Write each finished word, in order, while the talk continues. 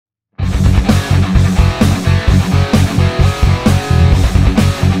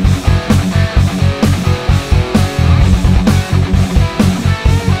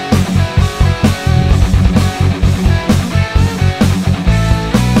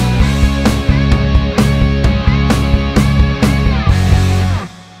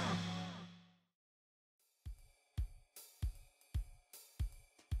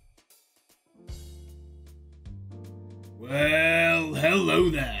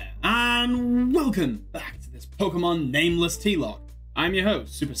And welcome back to this Pokemon Nameless TeaLocke. I'm your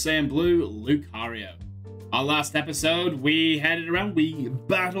host, Super Saiyan Blue Lucario. Our last episode, we headed around, we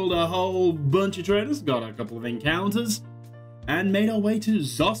battled a whole bunch of trainers, got a couple of encounters, and made our way to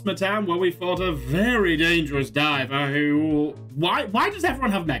Zosma Town, where we fought a very dangerous diver who... Why does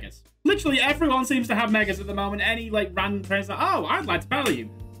everyone have Megas? Literally everyone seems to have Megas at the moment. Any, random trainers like, oh, I'd like to battle you.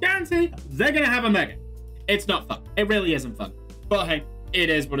 Guarantee they're gonna have a Mega. It's not fun. It really isn't fun. But hey, it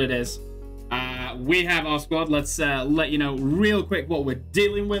is what it is. We have our squad. Let's let you know real quick what we're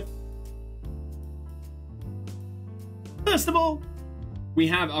dealing with. First of all, we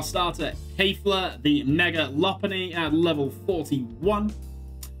have our starter, Kefla, the Mega Lopunny at level 41.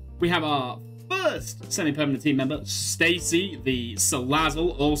 We have our first semi-permanent team member, Stacy, the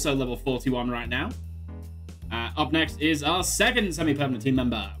Salazzle, also level 41 right now. Up next is our second semi-permanent team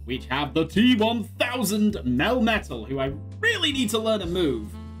member. We have the T1000 Melmetal, who I really need to learn a move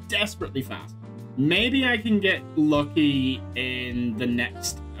desperately fast. Maybe I can get lucky in the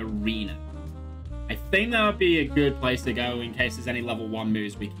next arena. I think that would be a good place to go in case there's any level 1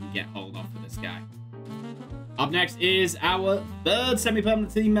 moves we can get hold of for this guy. Up next is our third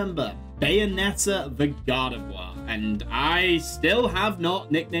semi-permanent team member, Bayonetta, the Gardevoir. And I still have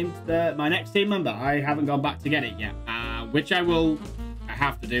not nicknamed my next team member. I haven't gone back to get it yet, which I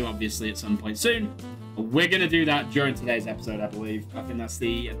have to do, obviously, at some point soon. We're going to do that during today's episode, I believe. I think that's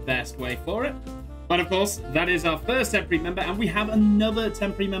the best way for it. But, of course, that is our first temporary member, and we have another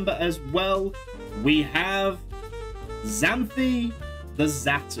temporary member as well. We have Xanthi, the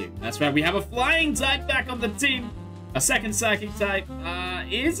Xatu. That's right, we have a flying type back on the team. A second psychic type.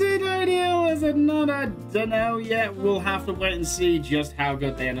 Is it ideal? Is it not? I don't know yet. We'll have to wait and see just how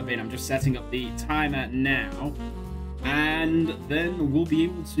good they end up being. I'm just setting up the timer now. And then we'll be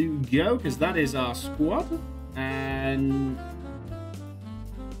able to go, because that is our squad. And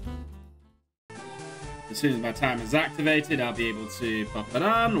as soon as my timer is activated, I'll be able to pop it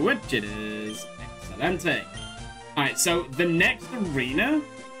on, which it is. Excelente. Alright, so the next arena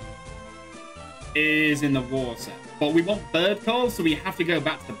is in the water. But we want bird calls, so we have to go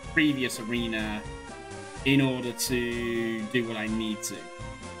back to the previous arena in order to do what I need to.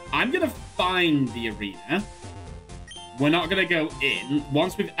 I'm going to find the arena. We're not going to go in.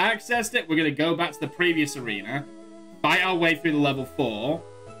 Once we've accessed it, we're going to go back to the previous arena, fight our way through the level 4,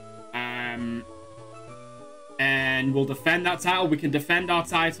 and we'll defend that title. We can defend our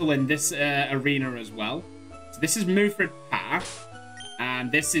title in this arena as well. So this is Mufrid Path.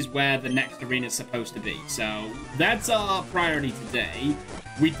 And this is where the next arena is supposed to be. So that's our priority today.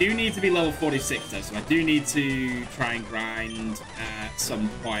 We do need to be level 46 though, so I do need to try and grind at some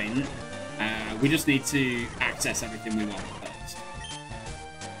point. We just need to access everything we want first.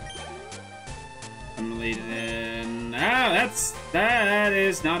 I'm leading. Oh, that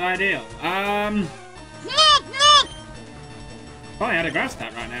is not ideal. Probably had a grass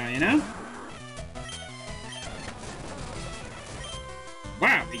type right now, you know?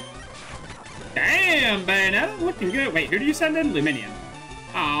 Wow. Damn, Bayonetta. Looking good. Wait, who do you send in? Luminium.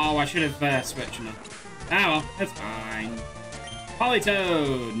 Oh, I should have switched them. Oh, well. That's fine.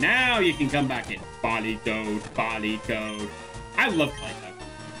 Politoed. Now you can come back in. Politoed. Politoed. I love Politoed.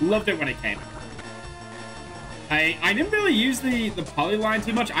 Loved it when it came out. I didn't really use the Poly line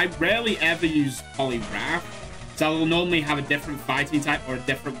too much. I rarely ever use Poliwrath. So I will normally have a different fighting type or a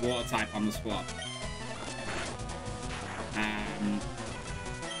different water type on the squad.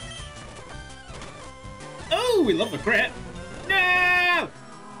 Oh, we love the crit. No!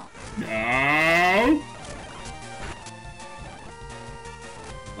 No!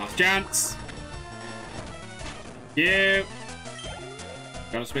 Last chance. You.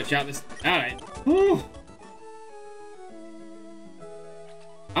 Gotta switch out this. Alright. Oh,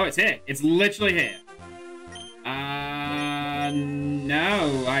 it's here. It's literally here.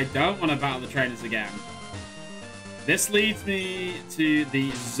 No, I don't want to battle the trainers again. This leads me to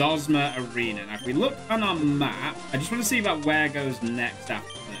the Zosma Arena. Now, if we look on our map, I just want to see about where goes next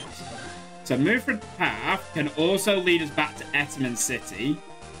after this. So, Mufrid Path can also lead us back to Eterman City,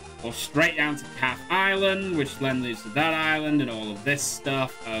 or straight down to Calf Island, which then leads to that island and all of this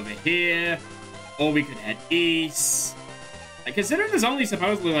stuff over here. Or we could head east. Considering there's only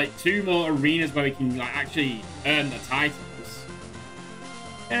supposedly 2 more arenas where we can actually earn the titles.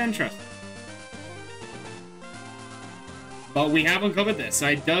 Interesting. But we haven't covered this, so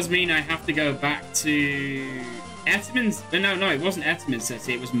it does mean I have to go back to Eterman's... No, it wasn't Eterman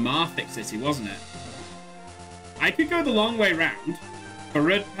City. It was Marthic City, wasn't it? I could go the long way round.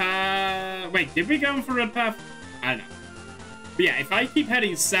 Farud Path... Wait, did we go on Farud Path? I don't know. But yeah, if I keep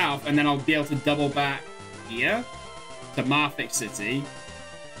heading south, and then I'll be able to double back here to Marthic City,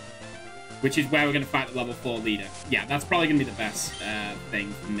 which is where we're going to fight the level 4 leader. Yeah, that's probably going to be the best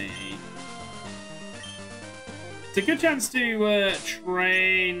thing for me. It's a good chance to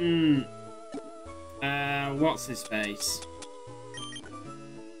train... what's his face?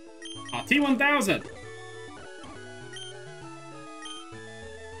 Oh, T1000!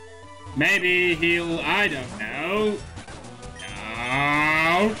 Maybe he'll... I don't know.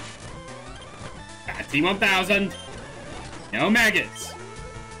 No! T1000! No megas!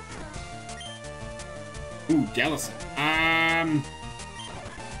 Ooh, jealousy.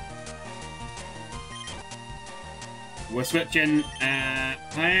 We're switching.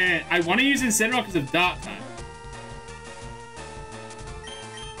 I want to use Incineroar because of Dark type.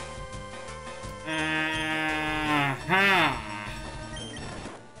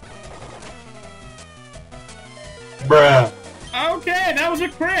 Bruh. Okay, that was a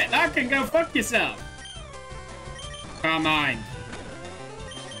crit. That can go fuck yourself. Carmine.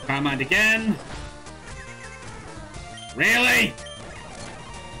 Carmine again. Really?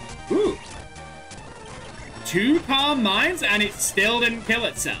 Ooh. 2 Calm Minds and it still didn't kill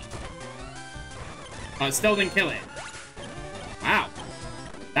itself. Oh, it still didn't kill it. Wow.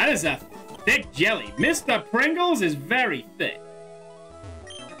 That is a thick jelly. Mr. Pringles is very thick.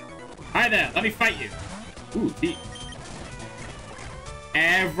 Hi there, let me fight you. Ooh, deep.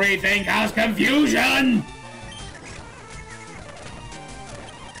 Everything has confusion!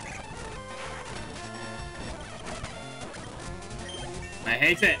 I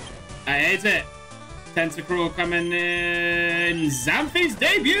hate it. I hate it. Tentacruel coming in. Xanthi's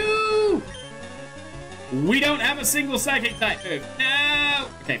debut! We don't have a single psychic type move. No!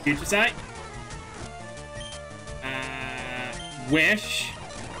 Okay, Future Sight. Wish.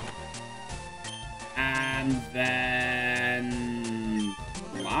 And then...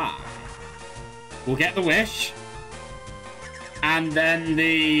 Fly. We'll get the Wish. And then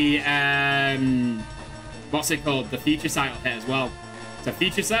the... what's it called? The Future Sight will hit as well. So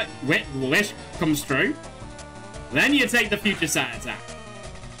Future Sight, Wish comes through. Then you take the Future Sight attack.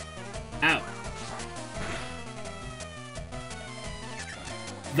 Ow.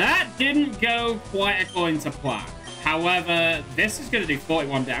 That didn't go quite according to plan. However, this is going to do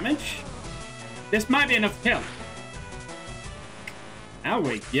 41 damage. This might be enough to kill. There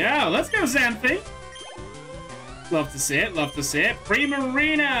we go. Let's go, Xanthi. Love to see it. Love to see it.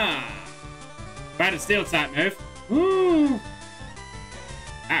 Primarina. Bad steel type move. Woo.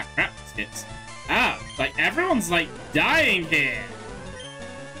 Ah, crap. Skips. Ah, like everyone's like dying here.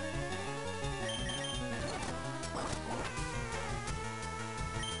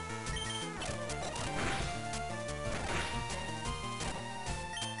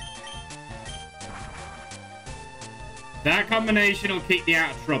 That combination will keep me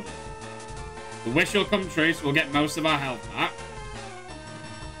out of trouble. The Wish will come true, so we'll get most of our health back.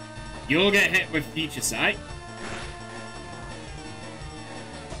 You'll get hit with Future Sight.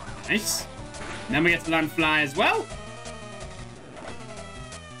 Nice. And then we get to land Fly as well.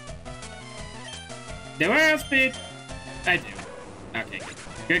 Do I have speed? I do. Okay, good.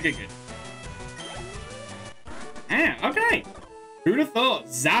 Good, good, good. Ah, okay. Who'd have thought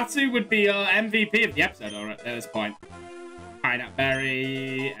Xatu would be our MVP of the episode at this point? Pineapple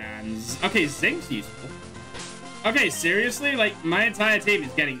Berry and... Okay, Zinc's useful. Okay, seriously? Like, my entire team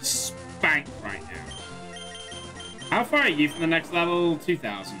is getting spanked right now. How far are you from the next level?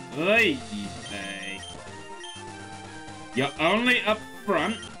 2,000. Oy, you're only up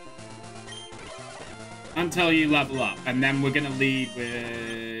front until you level up. And then we're going to lead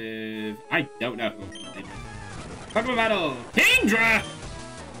with... I don't know who we're going to lead with. Pokemon Battle! Kingdra!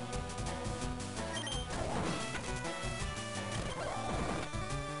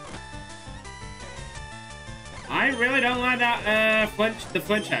 I really don't like that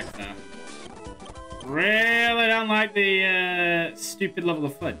flinch hack there. Really don't like the stupid level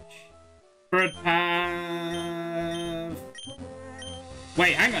of flinch. Road Path.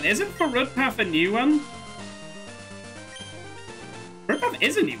 Wait, hang on. Isn't for Road Path a new one? Road Path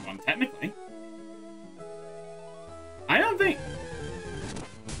is a new one, technically. I don't think.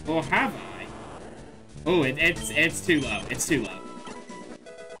 Or have I? Oh, it's too low. It's too low.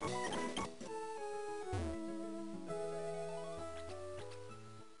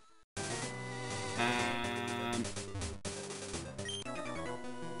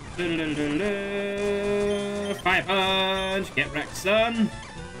 Fire Punch, get wrecked, son.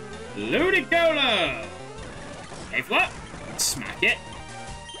 Ludicolo. A-flop, smack it.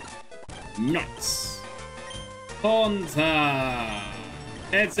 Nice. Haunter.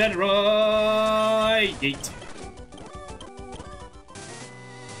 It's in right. Yeet.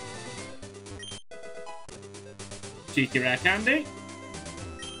 Cheeky rare candy.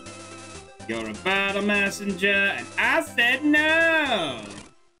 You're a battle messenger, and I said no!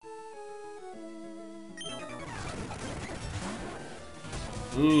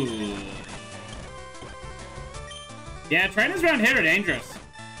 Ooh. Yeah, trainers around here are dangerous.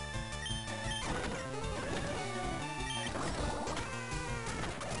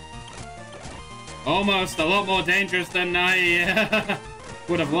 Almost a lot more dangerous than I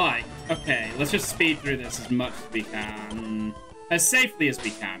would have liked. Okay, let's just speed through this as much as we can. As safely as we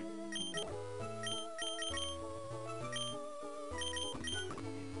can.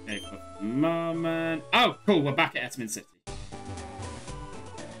 Okay, for the moment. Oh, cool, we're back at Etman City.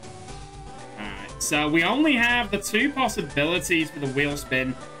 Alright, so we only have the 2 possibilities for the wheel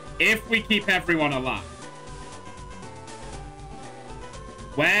spin if we keep everyone alive.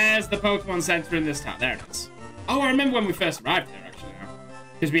 Where's the Pokemon Center in this town? There it is. Oh, I remember when we first arrived there, actually, now.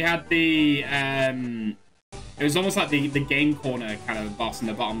 Because we had the, it was almost like the game corner kind of boss in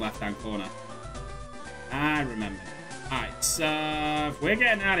the bottom left-hand corner. I remember. Alright, so if we're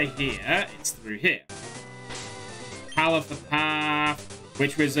getting out of here, it's through here. Caliphate Path,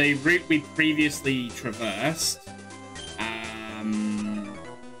 which was a route we previously traversed.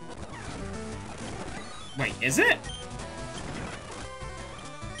 Wait, is it?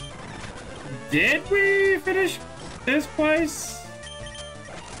 Did we finish this place?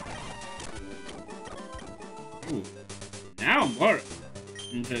 Ooh. Now I'm worried.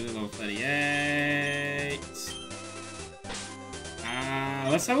 Into the level 38.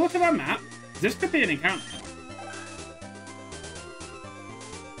 Let's have a look at our map. This could be an encounter.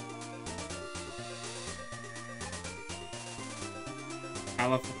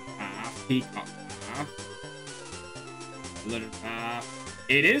 Caliphate Path, Peacock Path, Little Path.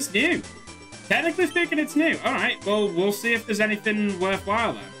 It is new. Technically speaking, it's new. All right, well, we'll see if there's anything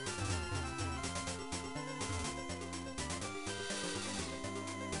worthwhile then.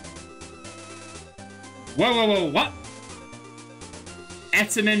 Whoa, whoa, whoa, what?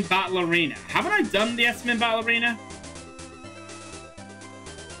 Etman Battle Arena. Haven't I done the Etman Battle Arena?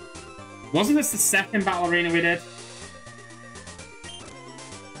 Wasn't this the second Battle Arena we did?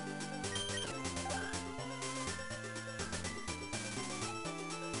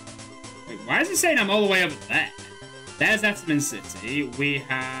 Why is it saying I'm all the way over there? There's Etman City. We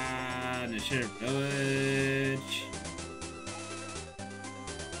had Nashir Village.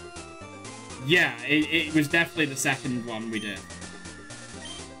 Yeah, it was definitely the second one we did.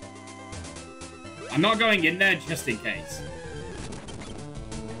 I'm not going in there just in case.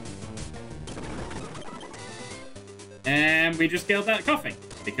 And we just killed that coffee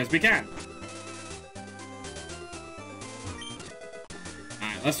because we can.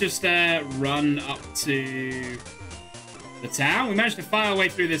 Let's just run up to the town. We managed to fire our way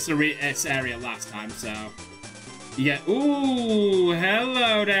through this area last time, so... Yeah. Ooh,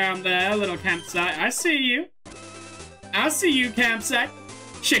 hello down there, little campsite. I see you. I see you, campsite.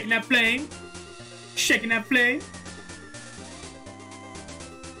 Shaking that flame. Shaking that flame.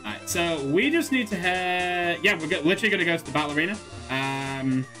 Alright, so we just need to head... Yeah, we're literally going to go to the battle arena.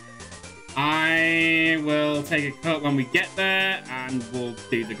 I will take a cut when we get there, and we'll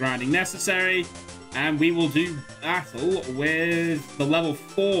do the grinding necessary, and we will do battle with the level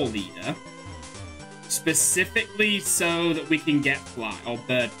 4 leader, specifically so that we can get fly, or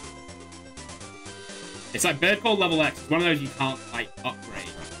bird. It's like bird call level X. It's one of those you can't, like, upgrade.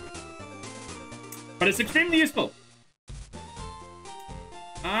 But it's extremely useful.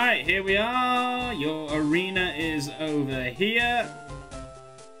 Alright, here we are. Your arena is over here.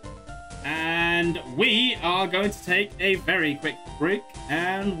 And we are going to take a very quick break,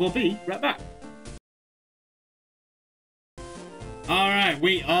 and we'll be right back. Alright,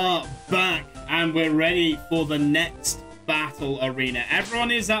 we are back, and we're ready for the next battle arena. Everyone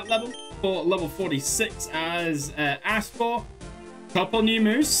is at level 46 as asked for. Couple new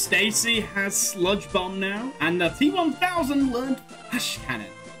moves. Stacy has Sludge Bomb now, and the T1000 learned Flash Cannon.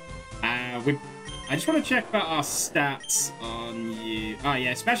 I just want to check about our stats on you. Oh,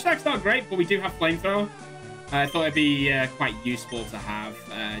 yeah. Special attack's not great, but we do have Flamethrower. I thought it'd be quite useful to have,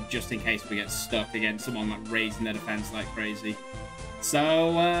 just in case we get stuck against someone like raising their defense like crazy.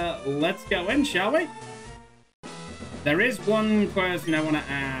 So, let's go in, shall we? There is one question I want to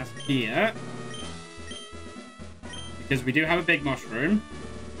ask here. Because we do have a big mushroom.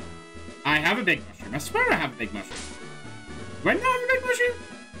 I have a big mushroom. I swear I have a big mushroom. Do I not have a big mushroom?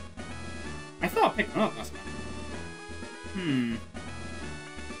 I thought I picked one up last time.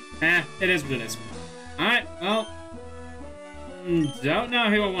 It is what it is. Alright, well. Don't know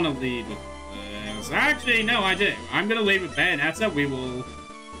who I want to lead with this. Actually, no, I do. I'm going to lead with Bayonetta. We will...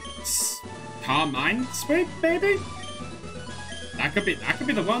 Carmine Sweep, maybe? That could be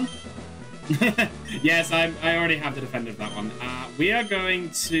the one. Yes, I already have the defender of that one. We are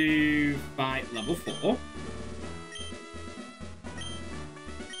going to fight level 4.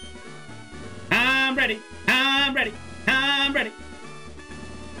 I'm ready. I'm ready. I'm ready.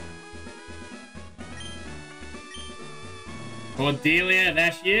 Cordelia,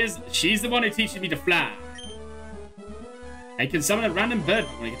 there she is. She's the one who teaches me to fly. I can summon a random bird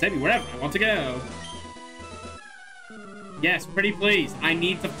Pokemon. You can take me wherever I want to go. Yes, pretty please. I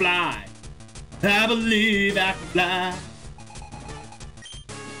need to fly. I believe I can fly.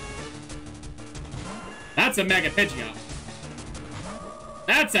 That's a Mega Pidgeot.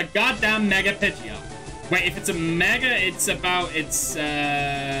 That's a goddamn Mega Pidgeot. Wait, if it's a Mega, it's about its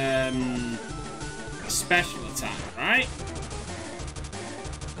special attack, right?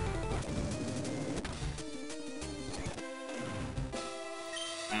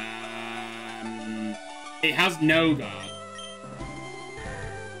 It has no guard.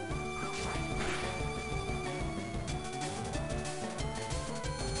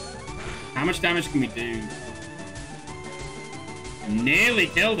 How much damage can we do? Nearly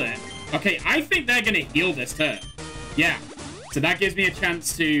killed it. Okay, I think they're going to heal this turn. Yeah. So that gives me a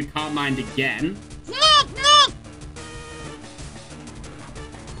chance to Calm Mind again.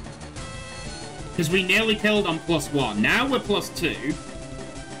 Because we nearly killed on +1. Now we're +2.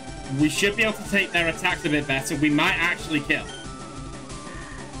 We should be able to take their attacks a bit better. We might actually kill.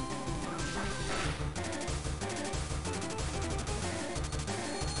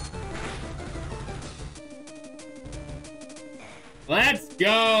 Let's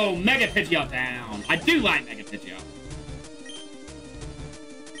go! Mega Pidgeot down. I do like Mega Pidgeot.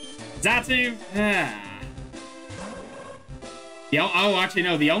 Xatu. Oh, actually,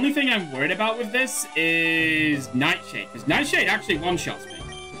 no. The only thing I'm worried about with this is Nightshade. Because Nightshade actually one-shots me.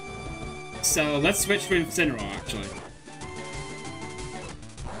 So let's switch to Incineroar, actually.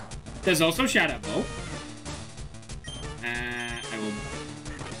 There's also Shadow Ball. I will...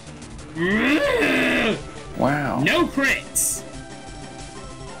 Wow. No crits!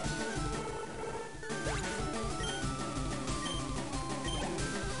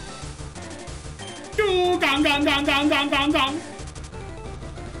 Dugong, gong, gong, gong, gong, gong, gong.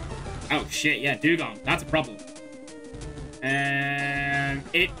 Oh, shit, yeah, Dugong. That's a problem. And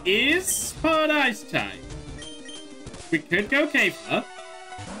it is Hard Ice type. We could go Kefla.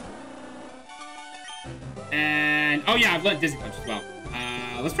 And, oh yeah, I've learned Dizzy Punch as well.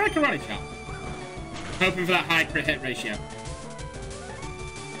 Let's try Karate Chop. Hoping for that high crit hit ratio.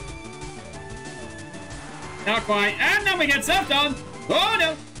 Not quite. And then we get surfed on. Oh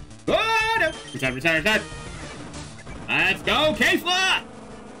no. Oh no. Return, return, return. Let's go, Kefla!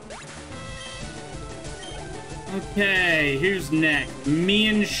 Okay, who's next? Me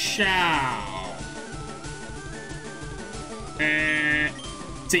and Shao.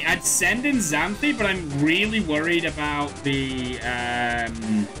 See, I'd send in Xanthi, but I'm really worried about the,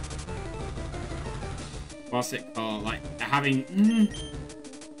 what's it called? Like, having...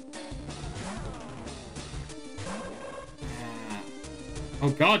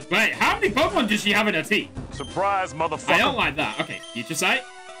 Oh, God, wait. How many Pokemon does she have in her team? Surprise, motherfucker. I don't like that. Okay, Future Sight.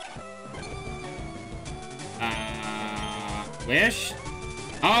 Wish.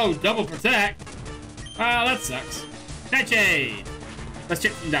 Oh, double protect. Oh, that sucks. Nightshade. Let's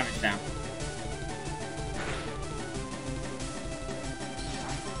chip some damage down.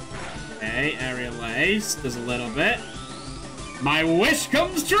 Okay, Aerial Ace does a little bit. My wish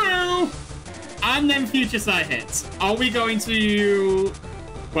comes true! And then Future Sight hits. Are we going to...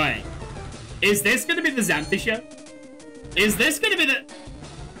 Wait. Is this going to be the Xanthi show? Is this going to be the...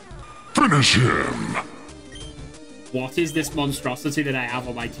 Finish him! What is this monstrosity that I have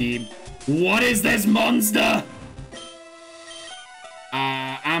on my team? What is this monster?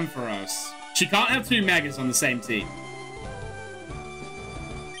 Ampharos. She can't have 2 Megas on the same team.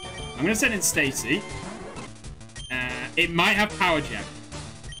 I'm going to send in Stacy. It might have Power Gem.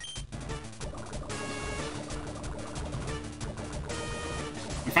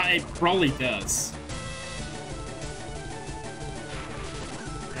 In fact, it probably does.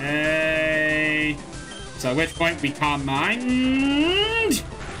 Hey. So at which point we can't mind.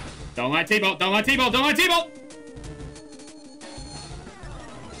 Don't like T-Bolt, don't like T-Bolt, don't like T-Bolt!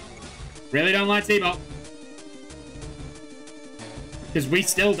 Really don't like T-Bolt. Because we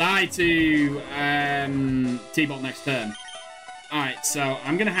still die to T-Bolt next turn. Alright, so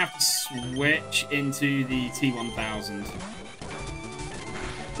I'm going to have to switch into the T1000.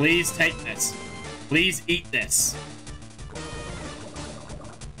 Please take this. Please eat this.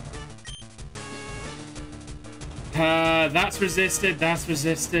 That's resisted. That's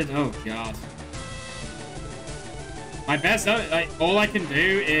resisted. Oh, God. I best know, like, all I can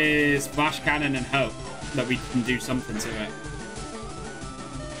do is flash cannon and hope that we can do something to it.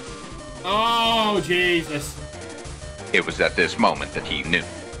 Oh, Jesus. It was at this moment that he knew.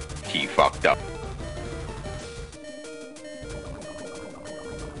 He fucked up.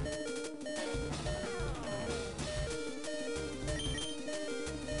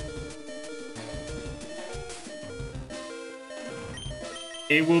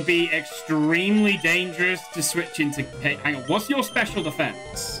 It will be extremely dangerous to switch into... Hey, hang on, what's your special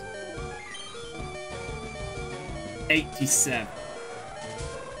defense? 87.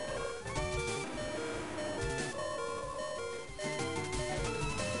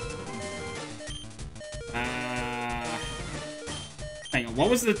 Hang on, what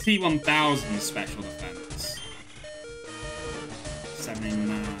was the T1000 special defense?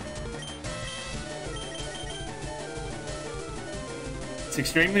 79. It's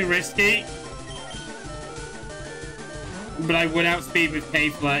extremely risky, but I would outspeed with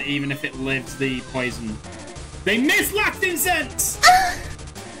Kefla even if it lives the poison. They missed Lax Incense!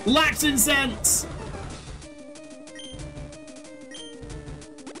 Lax Incense!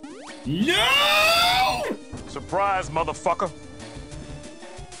 No! Surprise, motherfucker.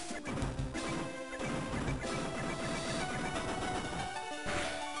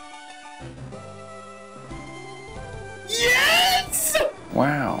 Yes!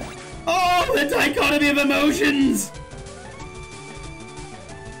 Wow. Oh, the dichotomy of emotions!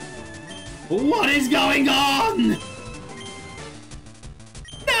 What is going on?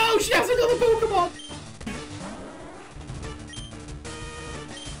 No, she has another Pokemon!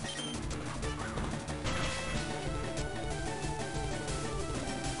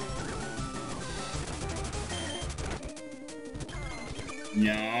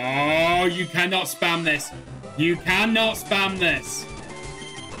 No, you cannot spam this. You cannot spam this.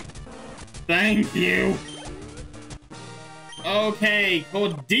 Thank you. Okay,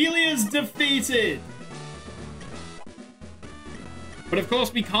 Cordelia's defeated. But of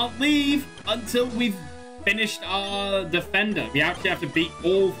course, we can't leave until we've finished our defender. We actually have to beat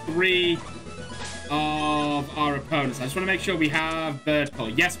all 3 of our opponents. I just want to make sure we have Bird Call.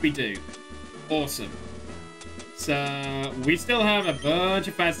 Yes, we do. Awesome. So, we still have a bunch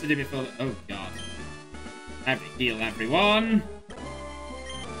of fights to do before... Oh, God. I have to heal everyone.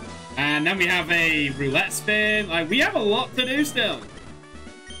 And then we have a roulette spin. Like, we have a lot to do still.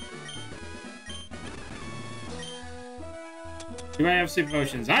 Do I have super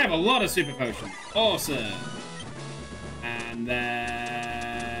potions? I have a lot of super potions. Awesome. And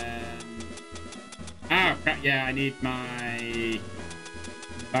then... Oh, crap. Yeah, I need my...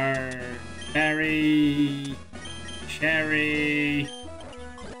 Berry... Cherry...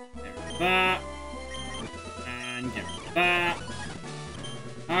 Get rid of that. And get rid of that.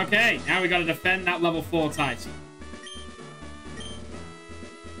 Okay, now we gotta defend that level 4 Titan.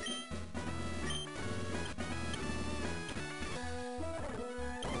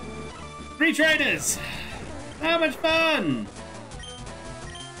 Free traders! So much fun!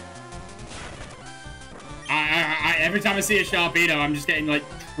 Every time I see a Sharpedo, I'm just getting like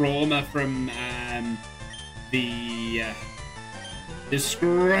trauma from the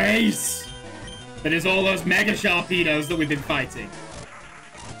disgrace that is all those Mega Sharpedos that we've been fighting.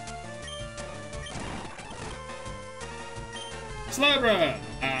 Slowbro!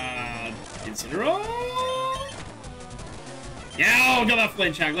 Incineroar! Yeah, oh, got that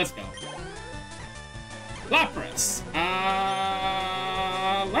flinch hack, let's go. Lapras!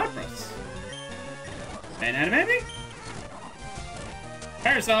 Lapras. Banana maybe?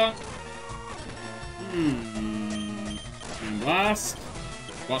 Parasol! Blast.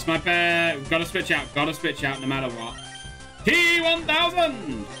 What's my pair? We've got to switch out no matter what.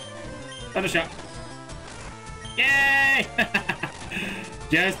 T1000! Another shot. Yay!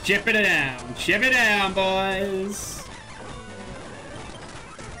 Just chipping it down. Chip it down, boys.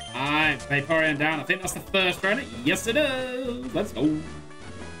 Alright, Vaporeon down. I think that's the first trainer. Yes, it is. Let's go.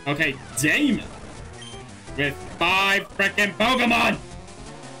 Okay, Damon. With 5 freaking Pokemon.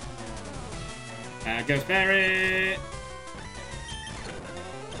 Ghost Berry.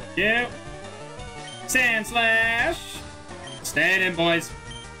 Yep. Sand Slash. Staying in, boys.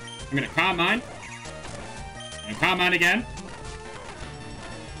 I'm gonna Carmine. And Carmine again.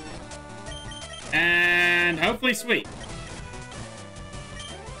 And hopefully Sweet.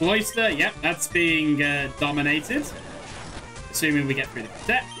 Cloyster, yep, that's being dominated. Assuming we get through the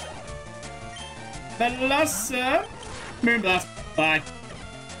protect. Velosa. Moonblast. Bye.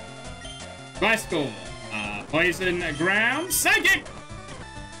 Gliscor. Poison Ground. Psychic!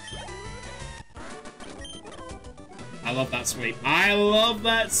 I love that sweep. I love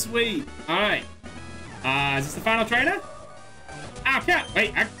that sweep. Alright. Is this the final trainer? Okay.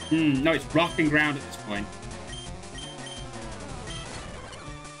 Wait. No, it's rock and ground at this point.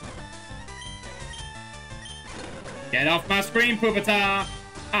 Get off my screen, Pupitar.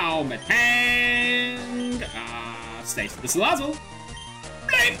 Helmet hand. Stacy the Salazzle.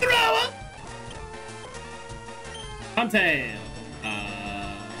 Flamethrower. Huntail.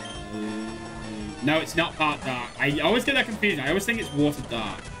 No, it's not part dark. I always get that confused. I always think it's water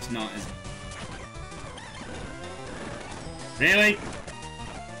dark. It's not, is it? Really?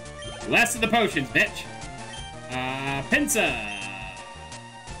 Less of the potions, bitch. Pinsir.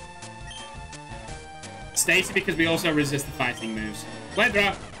 Stacy, because we also resist the fighting moves.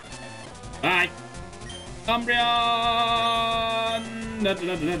 Flamethrower. Bye. Umbreon.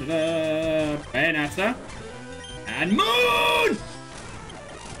 Bayonetta. And Moon!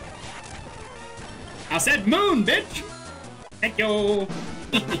 I said Moon, bitch! Thank you.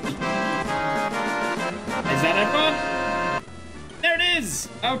 Is that everyone? There it is!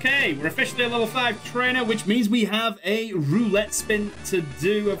 Okay, we're officially a level 5 trainer, which means we have a roulette spin to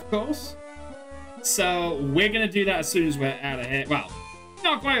do, of course. So, we're going to do that as soon as we're out of here. Well,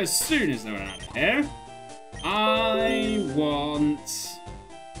 not quite as soon as we're out of here. I want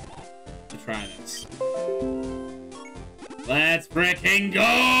to try this. Let's frickin'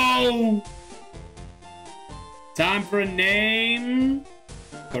 go! Time for a name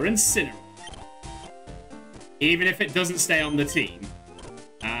for Incineroar. Even if it doesn't stay on the team.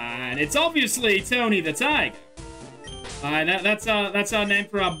 And it's obviously Tony the Tiger. That's our name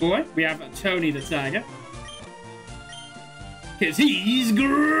for our boy. We have Tony the Tiger. Because he's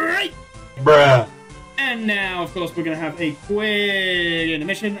great! Bruh. And now, of course, we're going to have a quick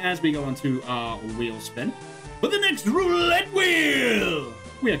intermission as we go on to our wheel spin. For the next roulette wheel,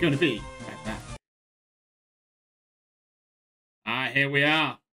 we are going to be right back. Here we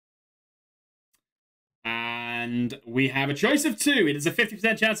are. And we have a choice of two. It is a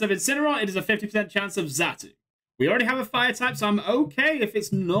 50% chance of Incineroar. It is a 50% chance of Xatu. We already have a fire type, so I'm okay if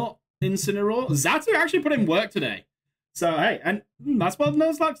it's not Incineroar. Xatu actually put in work today. So, hey, and that's what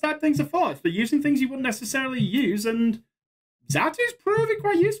Nuzlocke type things are for. It's for using things you wouldn't necessarily use, and Xatu's proving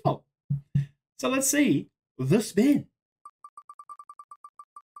quite useful. So let's see the spin.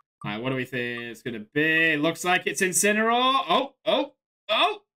 All right, what do we think it's going to be? Looks like it's Incineroar. Oh,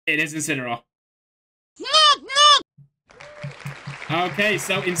 it is Incineroar. Okay,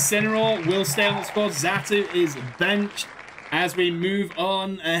 so Incineroar will stay on the squad. Xatu is benched as we move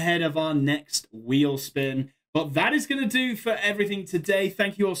on ahead of our next wheel spin. But that is going to do for everything today.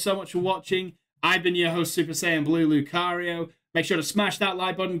 Thank you all so much for watching. I've been your host, Super Saiyan Blue Lucario. Make sure to smash that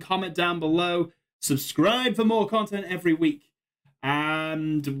like button, comment down below, subscribe for more content every week.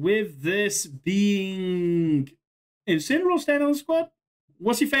 And with this being Incineroar staying on the squad,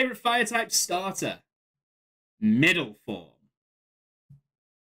 what's your favorite fire type starter? Middle form.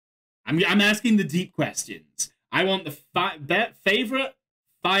 I'm asking the deep questions. I want the favorite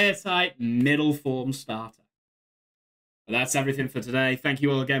fire type middle form starter. But that's everything for today. Thank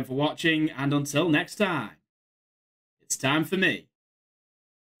you all again for watching, and until next time, it's time for me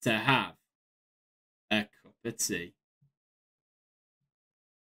to have a cup of tea.